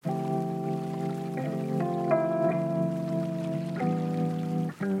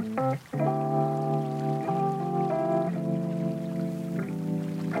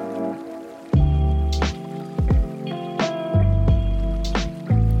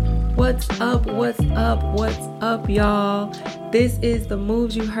What's up? What's up? What's up, y'all? This is the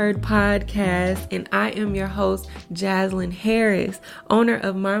Moves You Heard podcast, and I am your host, Jaslyn Harris, owner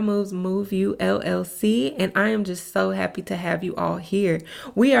of My Moves Move You LLC, and I am just so happy to have you all here.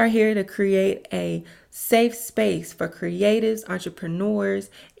 We are here to create a safe space for creatives, entrepreneurs,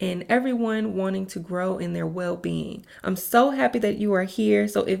 and everyone wanting to grow in their well-being. I'm so happy that you are here.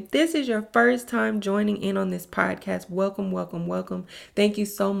 So if this is your first time joining in on this podcast, welcome, welcome, welcome. Thank you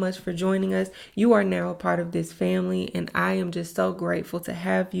so much for joining us. You are now a part of this family, and I am just so grateful to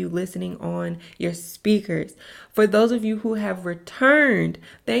have you listening on your speakers. For those of you who have returned,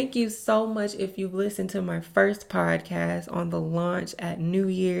 thank you so much if you've listened to my first podcast on the launch at New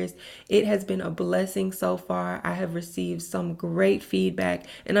Year's. It has been a blessing so far. I have received some great feedback,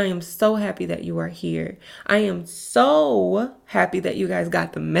 and I am so happy that you are here. I am so happy that you guys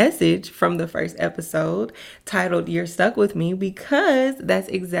got the message from the first episode titled You're Stuck With Me, because that's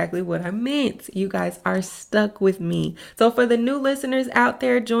exactly what I meant. You guys are stuck with me. So for the new listeners out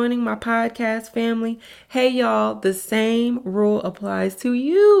there joining my podcast family, hey y'all, the same rule applies to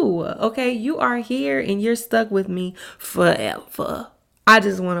you. Okay, you are here and you're stuck with me forever. I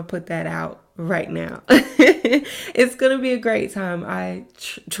just want to put that out right now. It's going to be a great time.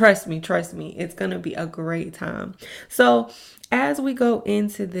 Trust me, it's going to be a great time. So as we go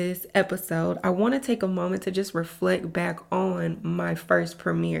into this episode, I want to take a moment to just reflect back on my first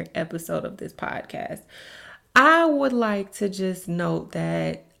premiere episode of this podcast. I would like to just note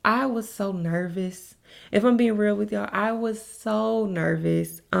that I was so nervous. If I'm being real with y'all, I was so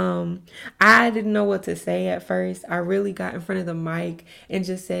nervous. I didn't know what to say at first. I really got in front of the mic and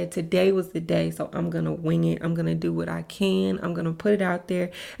just said today was the day, so I'm going to wing it. I'm going to do what I can. I'm going to put it out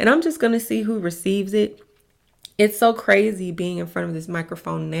there, and I'm just going to see who receives it. It's so crazy being in front of this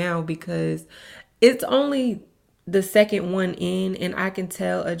microphone now because it's only the second one in, and I can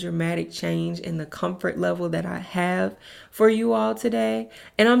tell a dramatic change in the comfort level that I have for you all today.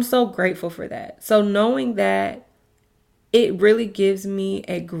 And I'm so grateful for that. So knowing that, it really gives me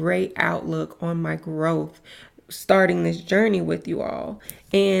a great outlook on my growth starting this journey with you all.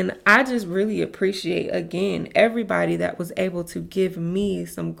 And I just really appreciate, again, everybody that was able to give me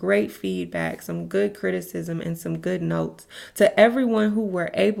some great feedback, some good criticism, and some good notes. To everyone who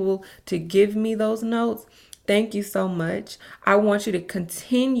were able to give me those notes, thank you so much. I want you to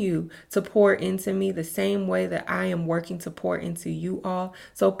continue to pour into me the same way that I am working to pour into you all.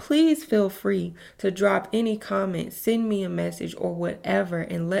 So please feel free to drop any comments, send me a message or whatever,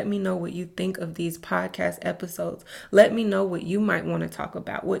 and let me know what you think of these podcast episodes. Let me know what you might want to talk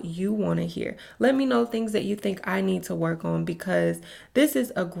about, what you want to hear. Let me know things that you think I need to work on, because this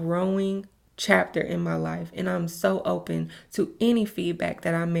is a growing chapter in my life, and I'm so open to any feedback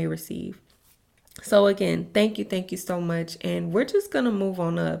that I may receive. So again, thank you so much. And we're just going to move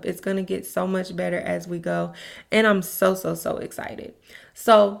on up. It's going to get so much better as we go. And I'm so excited.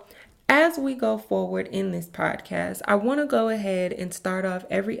 So as we go forward in this podcast, I want to go ahead and start off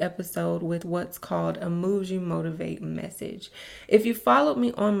every episode with what's called a Moves You Motivate message. If you followed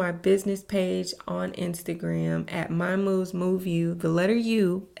me on my business page on Instagram at My Moves Move You, the letter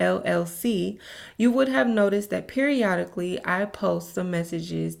U, LLC, you would have noticed that periodically I post some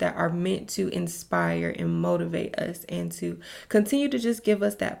messages that are meant to inspire and motivate us and to continue to just give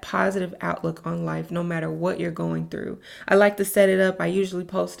us that positive outlook on life, no matter what you're going through. I like to set it up. I usually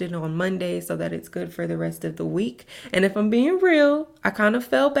post it on Monday so that it's good for the rest of the week. And if I'm being real, I kind of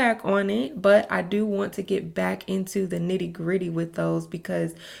fell back on it, but I do want to get back into the nitty-gritty with those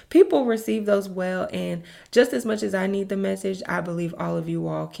because people receive those well. And just as much as I need the message, I believe all of you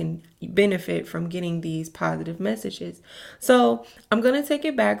all can benefit from getting these positive messages. So I'm going to take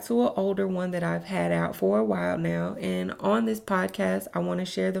it back to an older one that I've had out for a while now. And on this podcast, I want to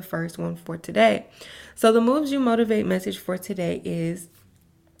share the first one for today. So the Moves You Motivate message for today is: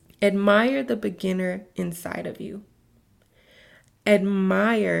 admire the beginner inside of you.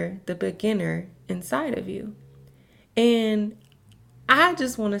 Admire the beginner inside of you. And I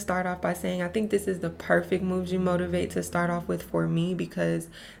just want to start off by saying I think this is the perfect Moves You Motivate to start off with for me, because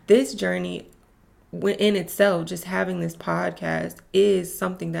this journey in itself, just having this podcast, is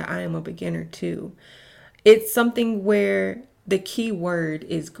something that I am a beginner to. It's something where the key word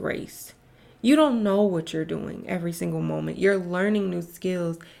is grace. You don't know what you're doing every single moment. You're learning new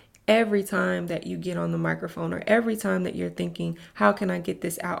skills every time that you get on the microphone, or every time that you're thinking, how can I get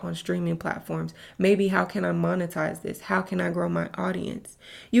this out on streaming platforms? Maybe how can I monetize this? How can I grow my audience?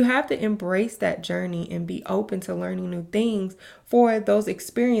 You have to embrace that journey and be open to learning new things for those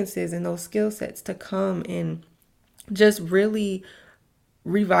experiences and those skill sets to come and just really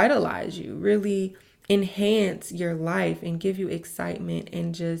revitalize you, really enhance your life and give you excitement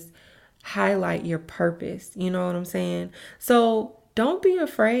and just highlight your purpose. You know what I'm saying? So don't be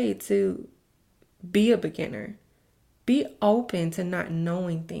afraid to be a beginner. Be open to not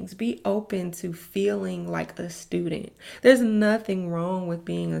knowing things. Be open to feeling like a student. There's nothing wrong with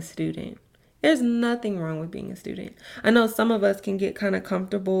being a student. There's nothing wrong with being a student. I know some of us can get kind of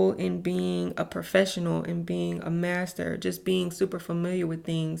comfortable in being a professional and being a master, just being super familiar with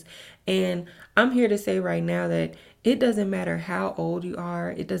things. And I'm here to say right now that it doesn't matter how old you are.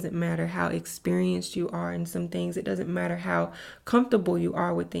 It doesn't matter how experienced you are in some things. It doesn't matter how comfortable you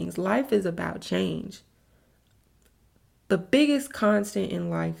are with things. Life is about change. The biggest constant in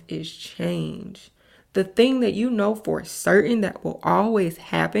life is change. The thing that you know for certain that will always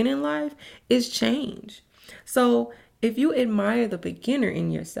happen in life is change. So if you admire the beginner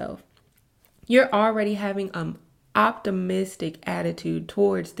in yourself, you're already having an optimistic attitude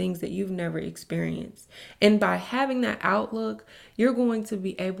towards things that you've never experienced. And by having that outlook, you're going to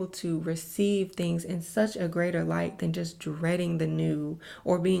be able to receive things in such a greater light than just dreading the new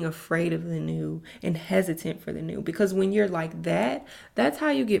or being afraid of the new and hesitant for the new. Because when you're like that, that's how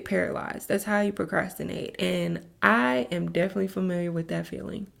you get paralyzed. That's how you procrastinate. And I am definitely familiar with that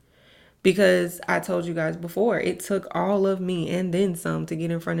feeling. Because I told you guys before, it took all of me and then some to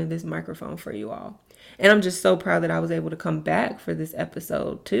get in front of this microphone for you all. And I'm just so proud that I was able to come back for this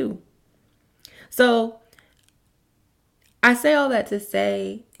episode too. So I say all that to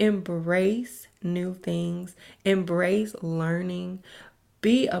say, embrace new things, embrace learning,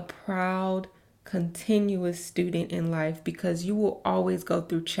 be a proud, continuous student in life, because you will always go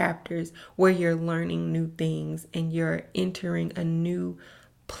through chapters where you're learning new things and you're entering a new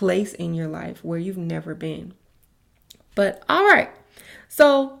place in your life where you've never been. But all right,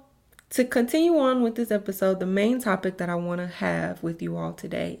 so to continue on with this episode, the main topic that I want to have with you all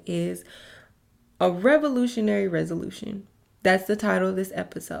today is a revolutionary resolution. That's the title of this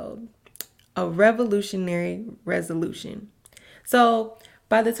episode, a revolutionary resolution. So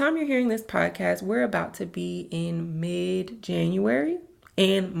by the time you're hearing this podcast, we're about to be in mid-January,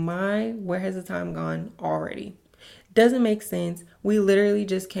 and where has the time gone already? Doesn't make sense. We literally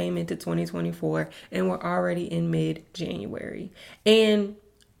just came into 2024 and we're already in mid-January. And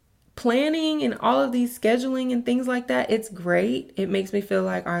planning and all of these scheduling and things like that, it's great. It makes me feel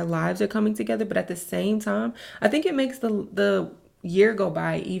like our lives are coming together. But at the same time, I think it makes the year go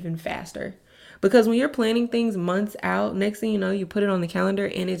by even faster. Because when you're planning things months out, next thing you know, you put it on the calendar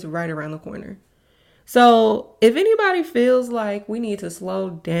and it's right around the corner. So if anybody feels like we need to slow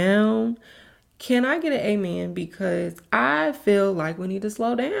down, can I get an amen? Because I feel like we need to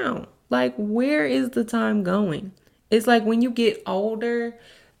slow down. Like, where is the time going? It's like when you get older,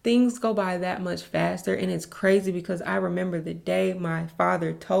 things go by that much faster. And it's crazy because I remember the day my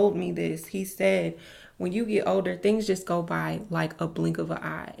father told me this. He said, when you get older, things just go by like a blink of an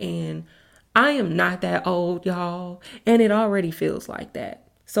eye. And I am not that old, y'all. And it already feels like that.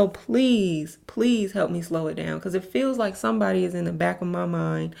 So please, please help me slow it down, because it feels like somebody is in the back of my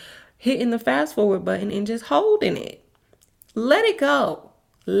mind hitting the fast forward button and just holding it. Let it go.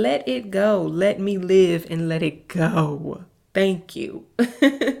 Let it go. Let me live and let it go. Thank you.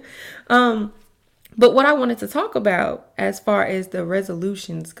 But what I wanted to talk about as far as the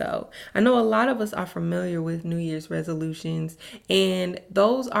resolutions go, I know a lot of us are familiar with New Year's resolutions, and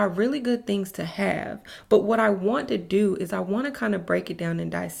those are really good things to have. But what I want to do is I want to kind of break it down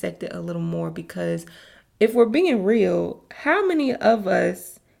and dissect it a little more, because if we're being real, how many of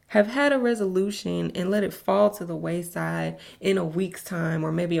us have had a resolution and let it fall to the wayside in a week's time or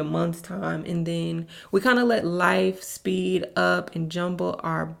maybe a month's time, and then we kind of let life speed up and jumble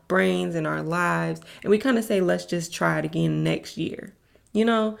our brains and our lives, and we kind of say, let's just try it again next year. You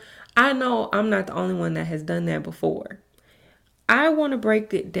know I'm not the only one that has done that before. I want to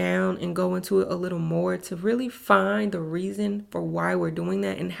break it down and go into it a little more to really find the reason for why we're doing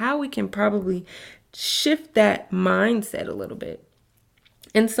that and how we can probably shift that mindset a little bit.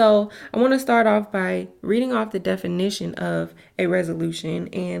 And so I want to start off by reading off the definition of a resolution.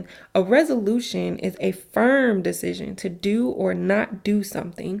 And a resolution is a firm decision to do or not do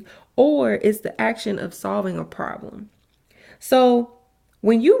something, or it's the action of solving a problem. So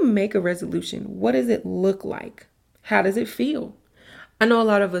when you make a resolution, what does it look like? How does it feel? I know a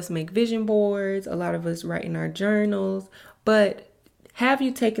lot of us make vision boards, a lot of us write in our journals, but have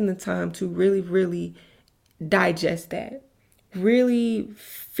you taken the time to really, really digest that? Really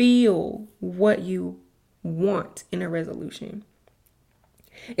feel what you want in a resolution.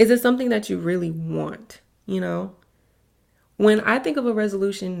 Is it something that you really want? When I think of a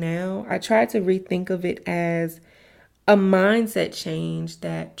resolution now, I try to rethink of it as a mindset change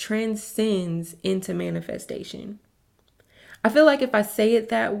that transcends into manifestation. I feel like if I say it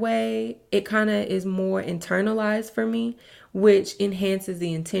that way, it kind of is more internalized for me, which enhances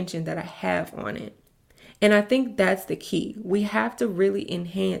the intention that I have on it. And I think that's the key. We have to really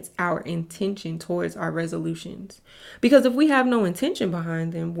enhance our intention towards our resolutions. Because if we have no intention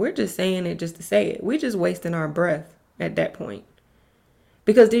behind them, we're just saying it just to say it. We're just wasting our breath at that point.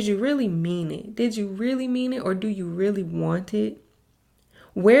 Because did you really mean it? Did you really mean it, or do you really want it?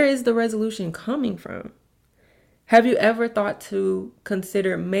 Where is the resolution coming from? Have you ever thought to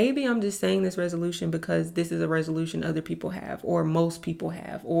consider, maybe I'm just saying this resolution because this is a resolution other people have, or most people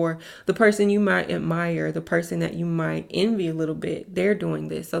have, or the person you might admire, the person that you might envy a little bit, they're doing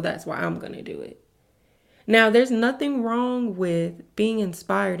this, so that's why I'm going to do it. Now, there's nothing wrong with being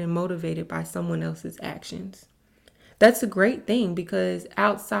inspired and motivated by someone else's actions. That's a great thing, because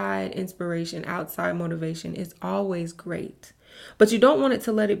outside inspiration, outside motivation is always great. But you don't want it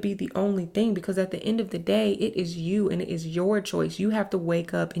to let it be the only thing, because at the end of the day, it is you and it is your choice. You have to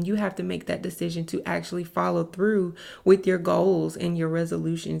wake up and you have to make that decision to actually follow through with your goals and your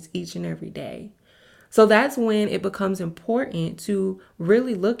resolutions each and every day. So that's when it becomes important to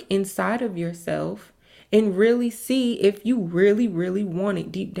really look inside of yourself and really see if you really, really want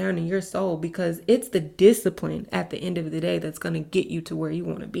it deep down in your soul, because it's the discipline at the end of the day that's going to get you to where you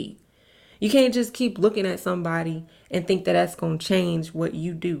want to be. You can't just keep looking at somebody and think that that's going to change what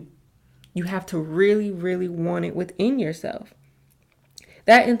you do. You have to really, really want it within yourself.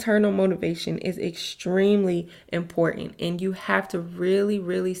 That internal motivation is extremely important, and you have to really,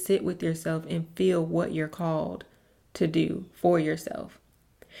 really sit with yourself and feel what you're called to do for yourself.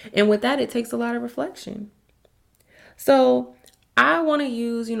 And with that, it takes a lot of reflection. So I want to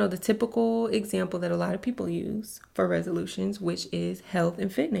use, the typical example that a lot of people use for resolutions, which is health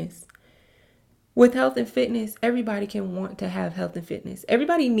and fitness. With health and fitness, everybody can want to have health and fitness.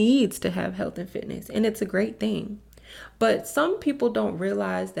 Everybody needs to have health and fitness, and it's a great thing. But some people don't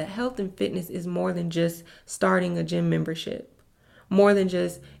realize that health and fitness is more than just starting a gym membership, more than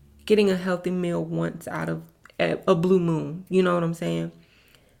just getting a healthy meal once out of a blue moon. You know what I'm saying?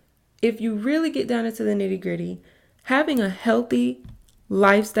 If you really get down into the nitty gritty, having a healthy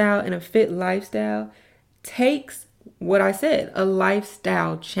lifestyle and a fit lifestyle takes, what I said, a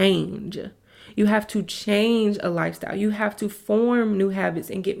lifestyle change. You have to change a lifestyle. You have to form new habits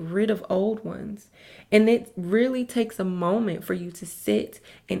and get rid of old ones. And it really takes a moment for you to sit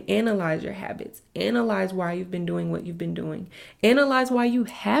and analyze your habits. Analyze why you've been doing what you've been doing. Analyze why you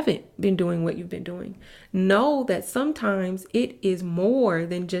haven't been doing what you've been doing. Know that sometimes it is more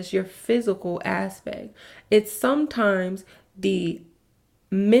than just your physical aspect. It's sometimes the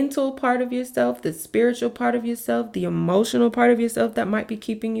mental part of yourself, the spiritual part of yourself, the emotional part of yourself that might be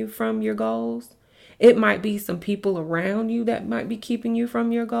keeping you from your goals. It might be some people around you that might be keeping you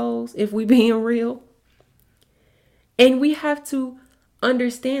from your goals, if we being real. And we have to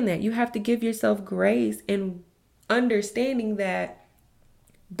understand that. You have to give yourself grace and understanding that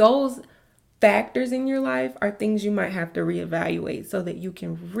those factors in your life are things you might have to reevaluate so that you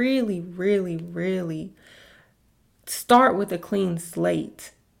can really, really, really start with a clean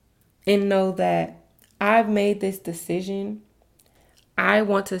slate and know that I've made this decision. I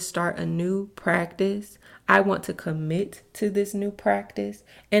want to start a new practice. I want to commit to this new practice,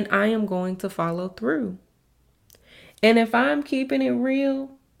 and I am going to follow through. And if I'm keeping it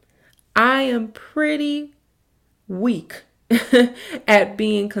real, I am pretty weak at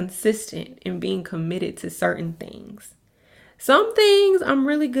being consistent and being committed to certain things. Some things I'm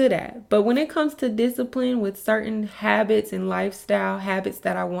really good at, but when it comes to discipline with certain habits and lifestyle habits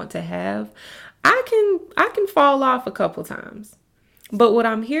that I want to have, I can fall off a couple times. But what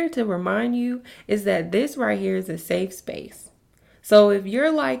I'm here to remind you is that this right here is a safe space. So if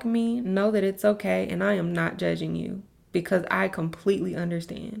you're like me, know that it's okay, and I am not judging you because I completely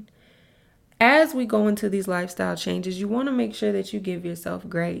understand. As we go into these lifestyle changes, you want to make sure that you give yourself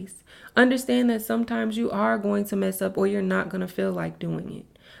grace. Understand that sometimes you are going to mess up or you're not going to feel like doing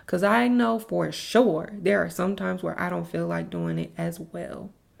it. Because I know for sure there are some times where I don't feel like doing it as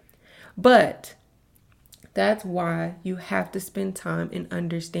well. But that's why you have to spend time in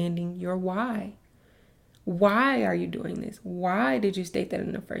understanding your why. Why are you doing this? Why did you state that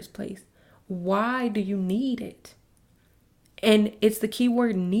in the first place? Why do you need it? And it's the key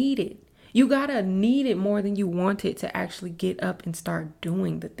word, needed. You gotta need it more than you want it to actually get up and start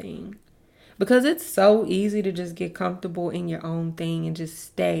doing the thing. Because it's so easy to just get comfortable in your own thing and just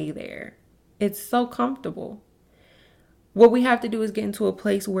stay there. It's so comfortable. What we have to do is get into a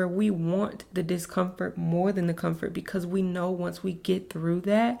place where we want the discomfort more than the comfort, because we know once we get through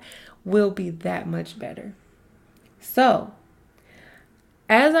that, we'll be that much better. So,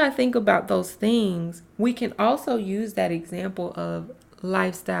 as I think about those things, we can also use that example of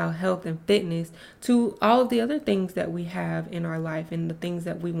lifestyle, health, and fitness to all of the other things that we have in our life and the things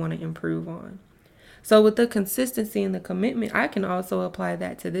that we want to improve on. So with the consistency and the commitment, I can also apply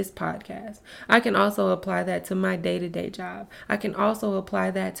that to this podcast. I can also apply that to my day-to-day job. I can also apply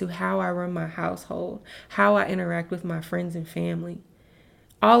that to how I run my household, how I interact with my friends and family.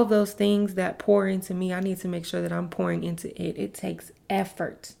 All of those things that pour into me, I need to make sure that I'm pouring into it. It takes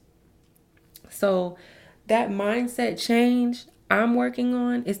effort. So that mindset change I'm working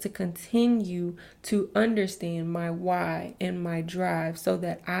on is to continue to understand my why and my drive so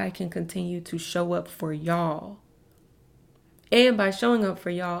that I can continue to show up for y'all. And by showing up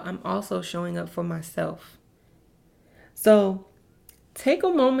for y'all, I'm also showing up for myself. So take a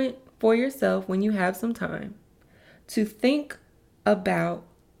moment for yourself when you have some time to think about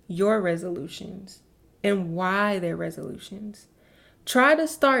your resolutions and why they're resolutions. Try to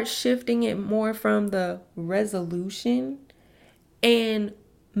start shifting it more from the resolution, and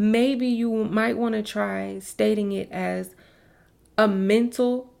maybe you might want to try stating it as a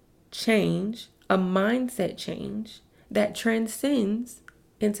mental change, a mindset change that transcends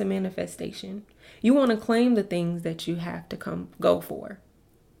into manifestation. You want to claim the things that you have to go for.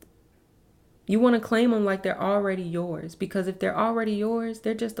 You want to claim them like they're already yours, because if they're already yours,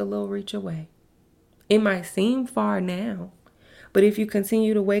 they're just a little reach away. It might seem far now, but if you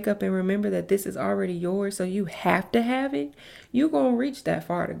continue to wake up and remember that this is already yours, so you have to have it, you're going to reach that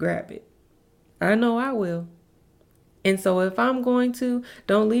far to grab it. I know I will. And so if I'm going to,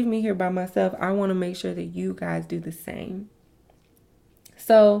 don't leave me here by myself. I want to make sure that you guys do the same.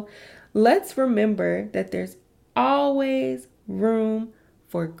 So let's remember that there's always room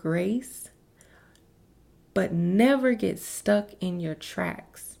for grace, but never get stuck in your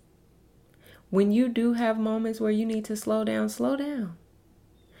tracks. When you do have moments where you need to slow down, slow down.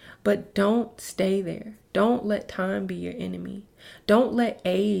 But don't stay there. Don't let time be your enemy. Don't let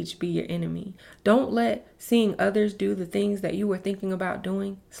age be your enemy. Don't let seeing others do the things that you were thinking about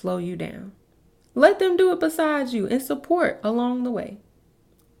doing slow you down. Let them do it beside you and support along the way.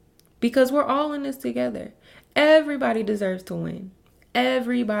 Because we're all in this together. Everybody deserves to win.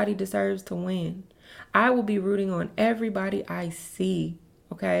 Everybody deserves to win. I will be rooting on everybody I see,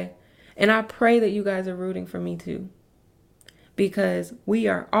 okay? And I pray that you guys are rooting for me too. Because we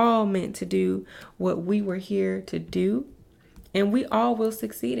are all meant to do what we were here to do. And we all will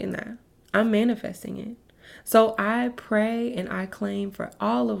succeed in that. I'm manifesting it. So I pray and I claim for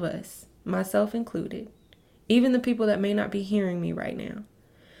all of us, myself included, even the people that may not be hearing me right now,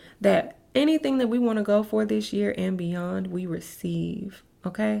 that anything that we want to go for this year and beyond, we receive,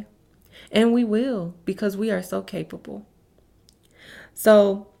 okay? And we will, because we are so capable.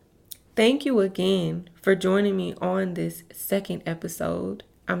 So thank you again for joining me on this second episode.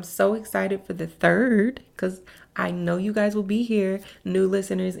 I'm so excited for the third because I know you guys will be here, new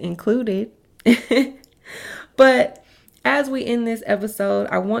listeners included. But as we end this episode,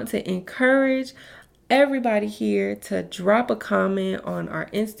 I want to encourage everybody here to drop a comment on our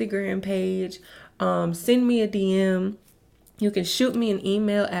Instagram page. Send me a DM. You can shoot me an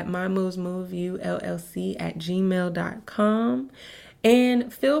email at mymovesmoveyoullc@gmail.com.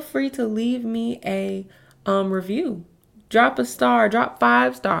 And feel free to leave me a review. Drop a star, drop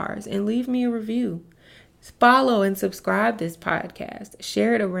 5 stars, and leave me a review. Follow and subscribe this podcast.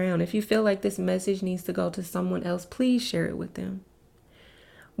 Share it around. If you feel like this message needs to go to someone else, please share it with them.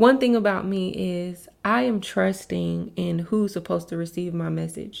 One thing about me is I am trusting in who's supposed to receive my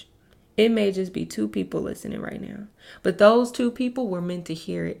message. It may just be 2 people listening right now, but those 2 people were meant to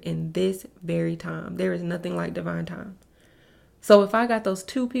hear it in this very time. There is nothing like divine time. So if I got those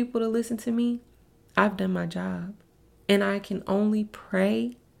 2 people to listen to me, I've done my job. And I can only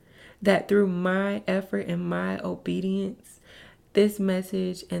pray that through my effort and my obedience, this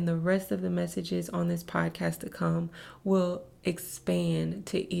message and the rest of the messages on this podcast to come will expand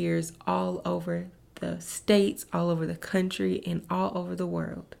to ears all over the states, all over the country, and all over the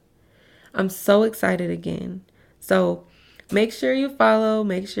world. I'm so excited again. So make sure you follow,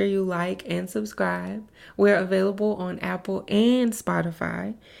 make sure you like and subscribe. We're available on Apple and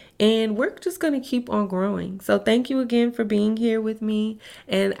Spotify, and we're just going to keep on growing. So thank you again for being here with me.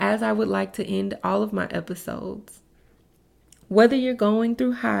 And as I would like to end all of my episodes, whether you're going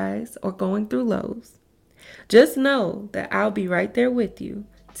through highs or going through lows, just know that I'll be right there with you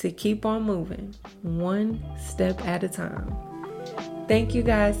to keep on moving one step at a time. Thank you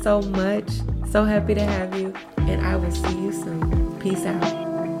guys so much. So happy to have you, and I will see you soon. Peace out.